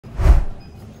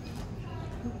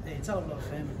Talofa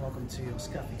family, welcome to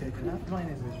Scuffy Coconut. My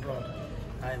name is Rod.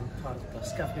 I am part of the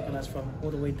Scuffy Coconuts from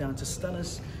all the way down to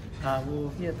Stunners.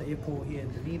 We're here at the airport here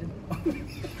in Dunedin.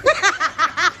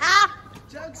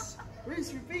 Jokes!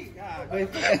 Rinse, repeat! Go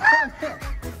ahead.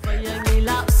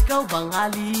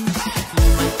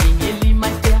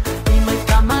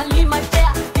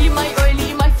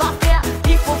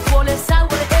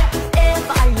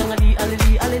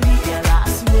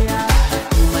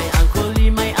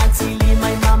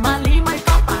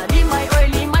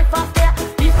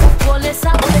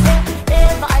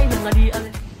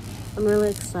 I'm really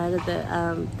excited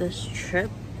that this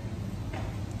trip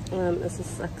is a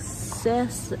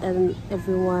success and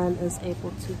everyone is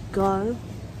able to go.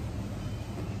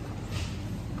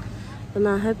 And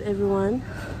I hope everyone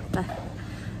back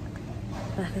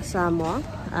in Samoa,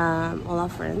 all our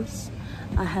friends,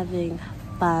 are having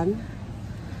fun.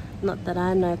 Not that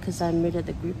I know, because I'm read at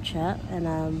the group chat and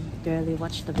barely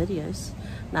watched the videos.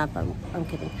 Nah, but I'm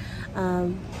kidding.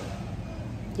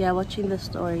 Yeah, watching the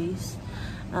stories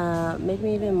made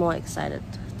me even more excited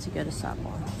to go to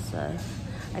Samoa. So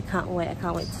I can't wait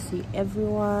to see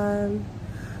everyone.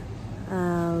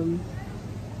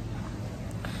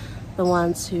 The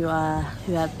ones who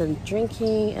have been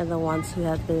drinking, and the ones who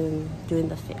have been doing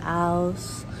the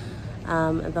fe'aus,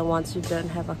 and the ones who don't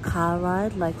have a car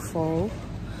ride like Fou.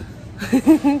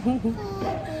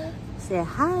 Say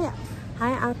hi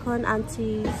uncle and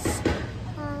aunties.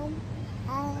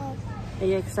 Are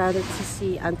you excited to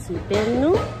see Auntie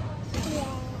Bennu?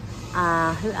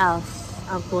 Yeah. Who else?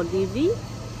 Uncle Livy?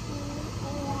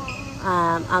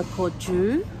 Uncle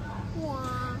Drew?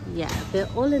 Yeah. Yeah, they're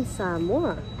all in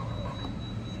Samoa.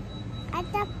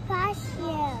 At the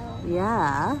patio.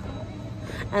 Yeah.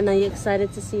 And are you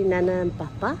excited to see Nana and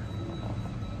Papa?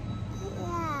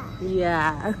 Yeah.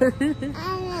 Yeah. I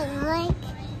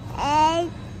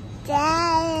like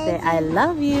Dad. Say I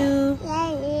love you.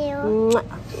 Love you.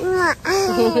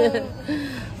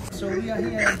 So we are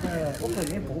here at the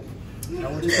Auckland Airport.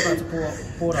 We're just about to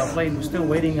board our plane. We're still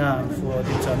waiting for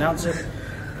them to announce it,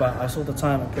 but I saw the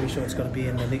time. I'm pretty sure it's going to be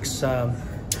in the next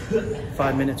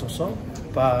 5 minutes or so.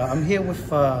 But I'm here with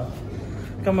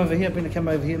come over here, bring the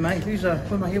camera over here, mate. Who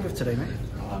am I here with today, mate?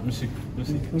 Missy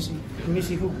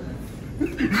who?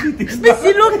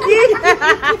 Missy Loki.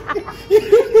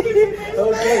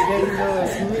 Okay, there you go.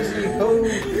 It's Missy who?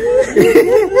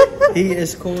 He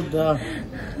is called the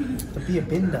beer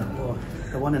bender, or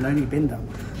the one and only bender.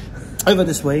 Over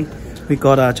this way, we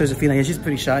got Josephina. Yeah, she's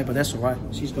pretty shy, but that's alright.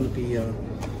 She's going to be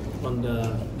on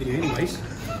the video anyways.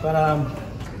 But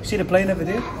you see the plane over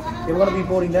there? Yeah, we're going to be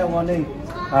boarding that one in.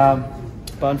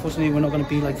 But unfortunately, we're not going to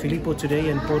be like Filippo today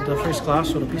and board the first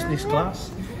class or the business class.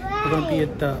 We're going to be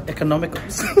at the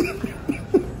Economicals.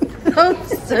 Don't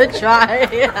so try.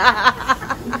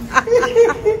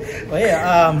 Well,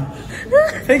 yeah,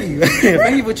 thank you.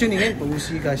 Thank you for tuning in, but we'll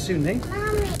see you guys soon, eh?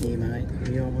 Yeah, mate,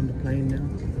 we are on the plane now.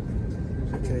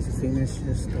 Josephina's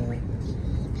just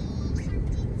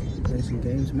play some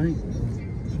games, mate.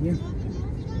 Yeah.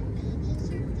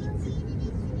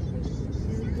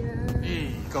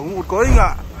 Cậu một cối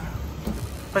ngạ.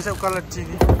 Phải sao con là gì?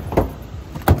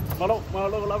 Malo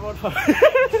lắm rồi.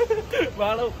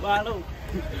 Malo.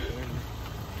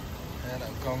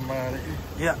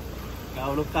 Yeah.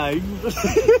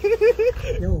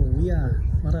 Yo, we are.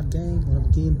 What up, gang? What up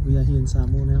again? We are here in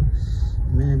Samoa now.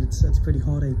 Man, it's pretty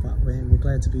hot, eh? But we're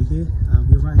glad to be here.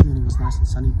 We were right here and it was nice and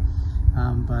sunny.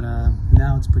 But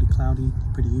now it's pretty cloudy,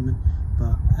 pretty humid.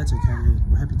 But that's okay.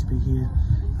 We're happy to be here.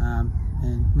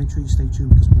 And make sure you stay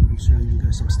tuned because we're going to be showing you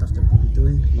guys some stuff that we'll be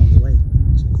doing along the way.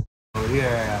 Cheers. Oh,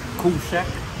 yeah, Kool Shack.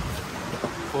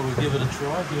 Before we give it a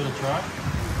try, Kool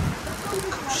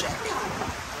Shack.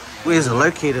 Where's it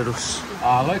located?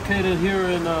 Located here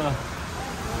in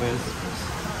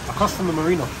across from the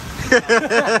marina.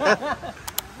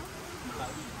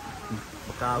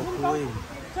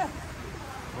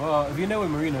 Well, if you know where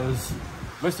marina is,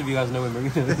 most of you guys know where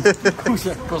marina is. Kool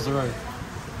Shack across the road.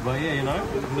 But yeah, you know,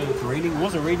 it's raining. It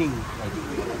wasn't raining like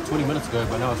 20 minutes ago,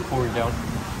 but now it's pouring down.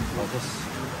 Like this.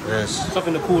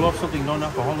 Something to cool off, something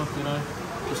non-alcoholic, you know,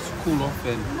 just to cool off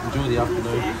and enjoy the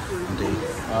afternoon. Indeed.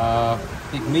 I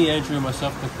think me, Andrew, and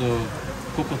myself got the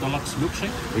Coco Deluxe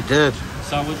milkshake. We did.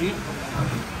 So what did you get?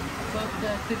 Got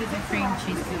the cookies and cream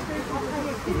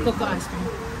cheesecake with cocoa ice cream.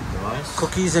 Nice.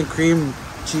 Cookies and cream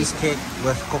cheesecake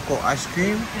with cocoa ice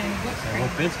cream. And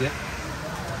what Ben's get?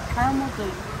 Caramel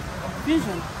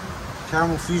fusion.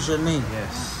 Caramel fusion name.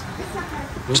 Yes.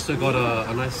 We also got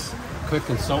a nice Coke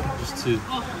and salt just to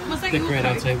decorate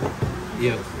our table.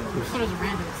 Yeah. What is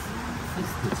randos?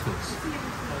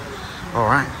 All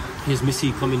right. Here's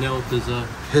Missy coming out with his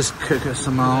His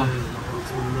Samoa.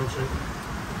 milkshake.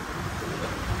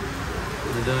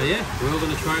 And yeah, we're all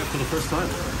gonna try it for the first time.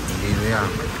 Here we are.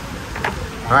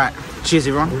 Alright, cheers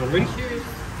everyone. We're all ready? Cheers.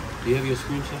 Do you have your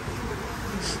screenshot?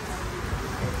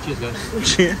 Cheers, guys.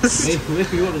 Cheers.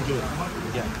 Maybe you want to do it.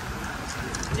 Yeah.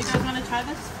 Do you guys want to try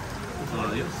this?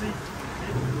 Yeah.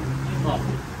 Oh.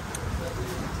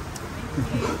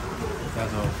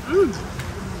 That's all.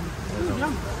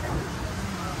 Yum.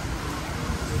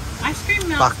 Ice cream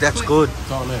melts. Fuck, that's quick. good.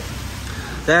 It's all there.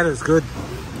 That is good.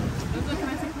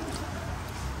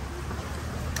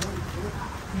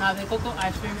 No, the cocoa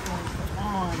ice cream is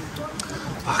on.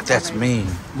 Fuck, that's mean.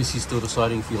 Missy's still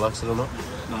deciding if he likes it or not.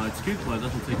 No, it's cute, but it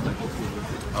doesn't taste like cocoa.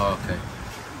 Oh, okay.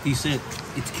 He said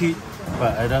it's cute,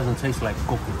 but it doesn't taste like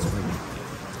cocoa to me.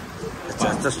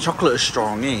 The chocolate is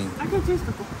strong, eh? I can taste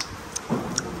the cocoa.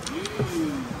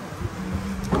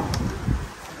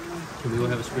 Can we all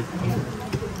have a spoon?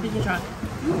 You can try.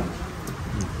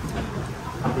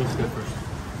 Let's go first.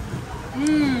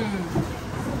 Mmm.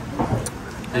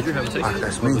 Did you have a taste? Ah,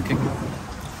 that's of me. the cake?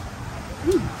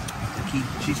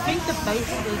 I think the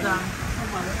base is no,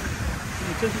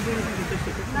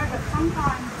 but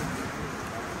sometimes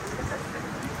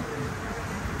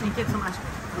you get some ice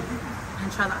cream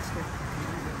and try the ice cream.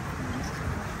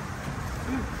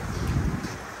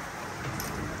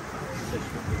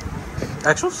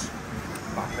 Actuals?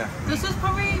 This is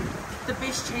probably the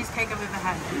best cheesecake I've ever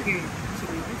had. Period.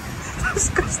 This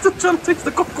guy's still trying to taste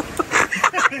the cocoa.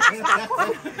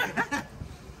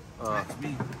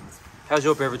 How's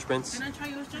your beverage, Prince? Can I try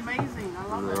yours? Just amazing. I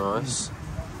love it. Nice.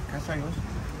 Can I try yours?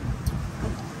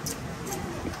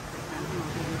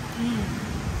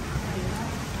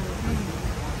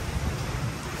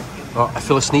 Oh, I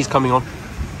feel a sneeze coming on.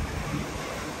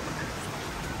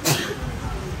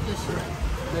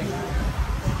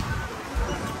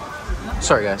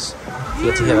 Sorry, guys. You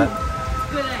got to hear that.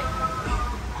 Good, eh?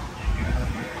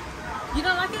 You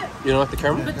don't like it? You don't like the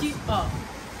caramel? But do you, oh.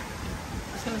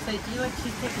 I was going to say, do you like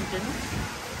cheesecake in general?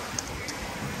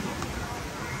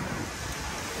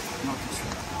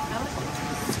 I like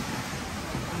it.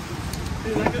 Do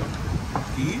you like it?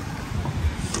 Do you?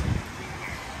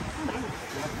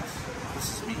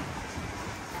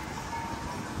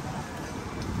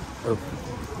 Oh,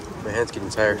 my hand's getting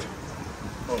tired.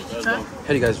 Did you try? How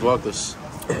do you guys vlog this?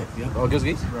 Yeah. Oh, goes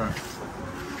geese? Right.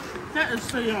 That is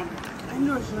so yum. I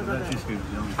knew I should have got That that. cheesecake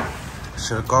is yummy.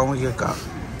 Should have gone with your gut.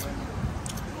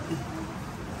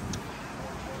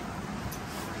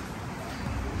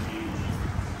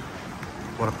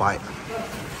 What a bite.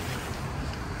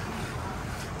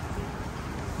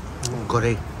 Good,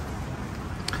 eh?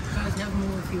 Guys, have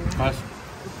more if you want. Guys,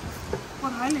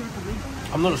 What highly recommend?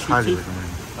 I'm not a sweet Highly tooth. recommend.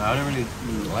 I don't really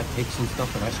like cakes and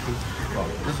stuff and ice cream. Oh,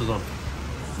 this is on.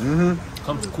 Mm-hmm.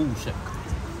 Come to Kool Shack.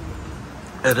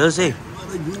 It is, eh?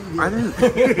 I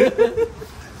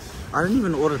didn't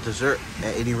even order dessert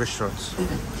at any restaurants.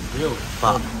 Real.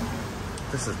 But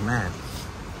this is mad.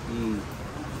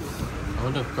 I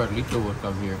wonder if Carlito will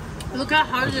come here. Look how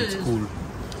hard it It's is. cool.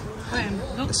 Wait,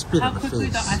 look The spit how in the quickly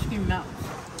the face. ice cream melts.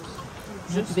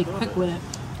 You have to be quick with it.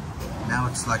 Now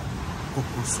it's like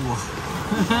cocoa sour.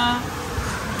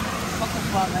 Fuck the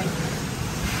spot, right?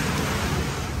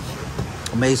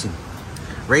 Amazing.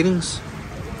 Ratings?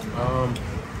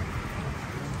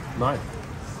 9.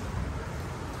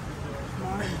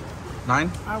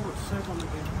 9? I would serve on the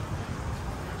bed.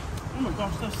 Oh my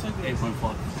gosh, that's so good.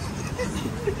 8.5.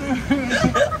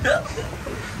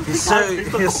 He's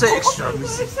so extra.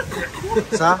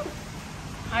 Sir?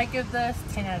 I give this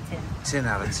 10 out of 10. 10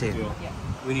 out of 10. Yeah.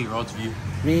 We need Rod's view.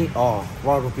 Me? Oh,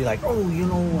 Rod would be like, oh, you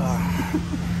know,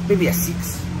 maybe a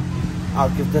 6. I'll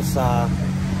give this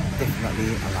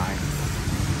definitely a 9.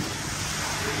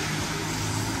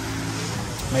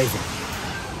 Amazing.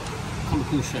 Come to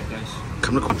Kool Shack, guys.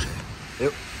 Come to Kool Shack.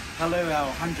 Yep. Hello,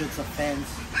 our hundreds of fans.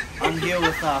 I'm here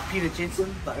with Peter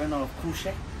Jensen, the owner of Kool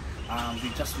Shack. He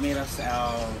just made us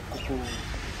our Kool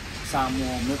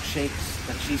Samoa milkshakes,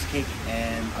 the cheesecake,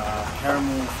 and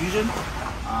caramel fusion.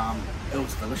 It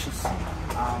was delicious.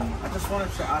 I just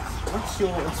wanted to ask, what's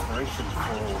your inspiration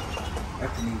for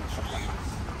opening the shop like this?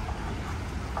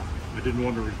 I didn't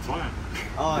want to retire.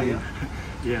 Oh, yeah.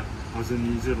 Yeah, I was in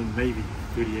New Zealand Navy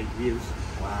 38 years.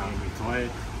 Wow. And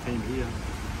retired, came here,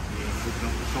 and opened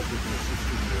up the shop with my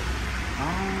sister.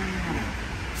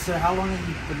 So how long have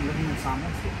you been living in Samoa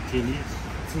for? 10 years.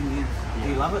 10 years. Do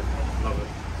you love it? Love it.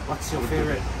 What's your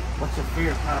favorite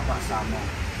part about Samoa?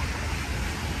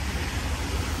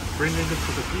 Friendliness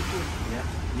to the people. Yeah.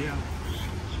 Yeah.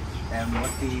 And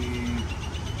what do you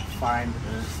find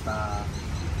is the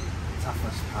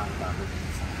toughest part about living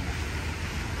in Samoa?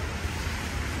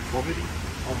 Poverty?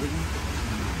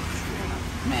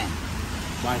 Man,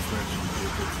 vice versa.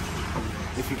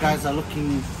 If you guys are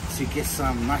looking to get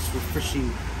some nice refreshing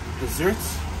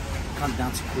desserts, come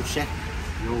down to Kool Shack.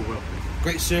 You're welcome.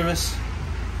 Great service,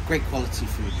 great quality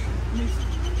food. Amazing.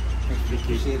 Thank you.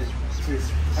 Appreciate it.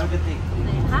 Cheers. Have a good day.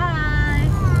 Hi.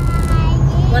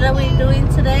 What are we doing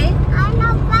today? We're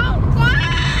gonna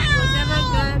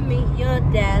go meet your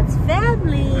dad's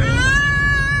family. You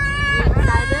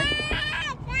excited?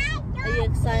 Are you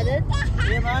excited?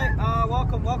 Yeah, mate.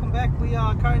 Welcome back. We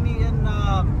are currently in.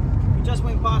 We just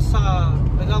went past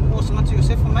Matāutu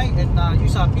yourself, mate, and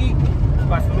USRP.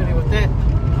 Quite familiar with that.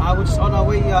 We're just on our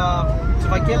way to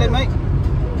Vaitele, mate.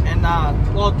 And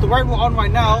well, the road we're on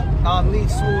right now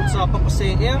leads towards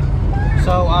Papase'a Air.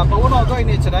 So, but we're not going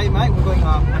there today, mate. We're going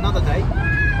another day.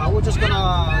 But we're just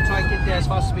gonna try and get there as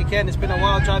fast as we can. It's been a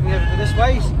while driving over this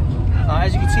way.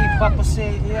 As you can see,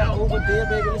 Papase'a Air over there,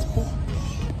 baby. Let's pull.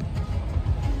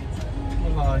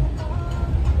 Bye.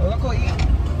 Oh, look what you.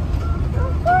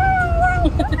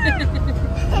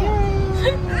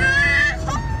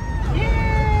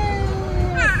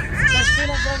 It's been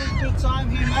a very good time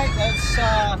here, mate.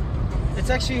 It's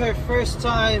actually her first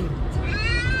time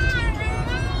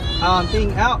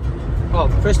being out. Well,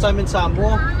 first time in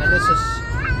Samoa, and this is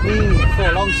me for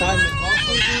a long time.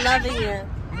 She's loving it.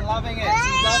 Loving it.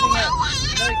 She's loving it.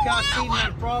 No car scene,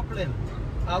 no problem.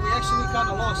 We actually kind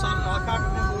of lost. I can't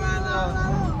remember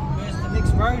where's the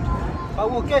next road,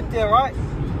 but we'll get there, right?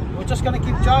 We're just gonna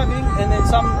keep driving, and then for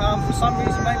some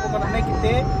reason, mate, we're gonna make it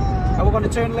there, and we're gonna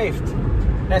turn left.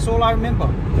 That's all I remember.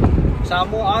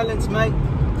 Samoa Islands, mate.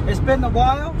 It's been a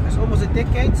while. It's almost a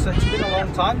decade, so it's been a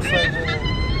long time. So,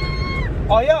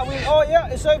 oh yeah,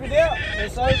 it's over there.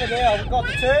 It's over there. We've got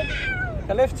the turn,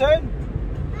 the left turn.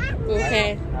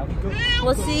 Okay.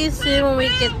 We'll see you soon when we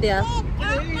get there.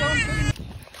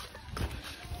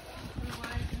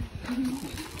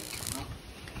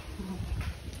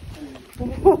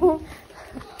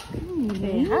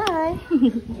 Say hi.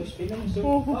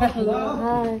 Hello.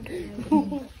 Hi.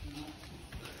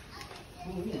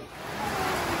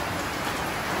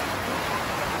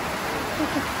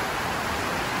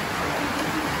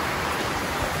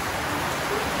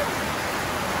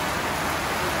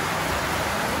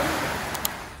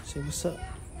 So what's up?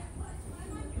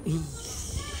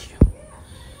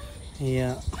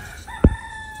 Yeah.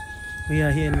 We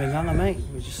are here in Vaigaga, mate.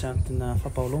 We're just out in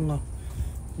Faleolo.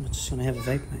 We're just gonna have a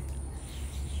vape, mate.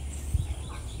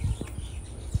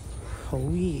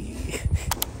 Oh yeah.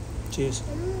 Cheers.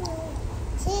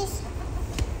 Cheers.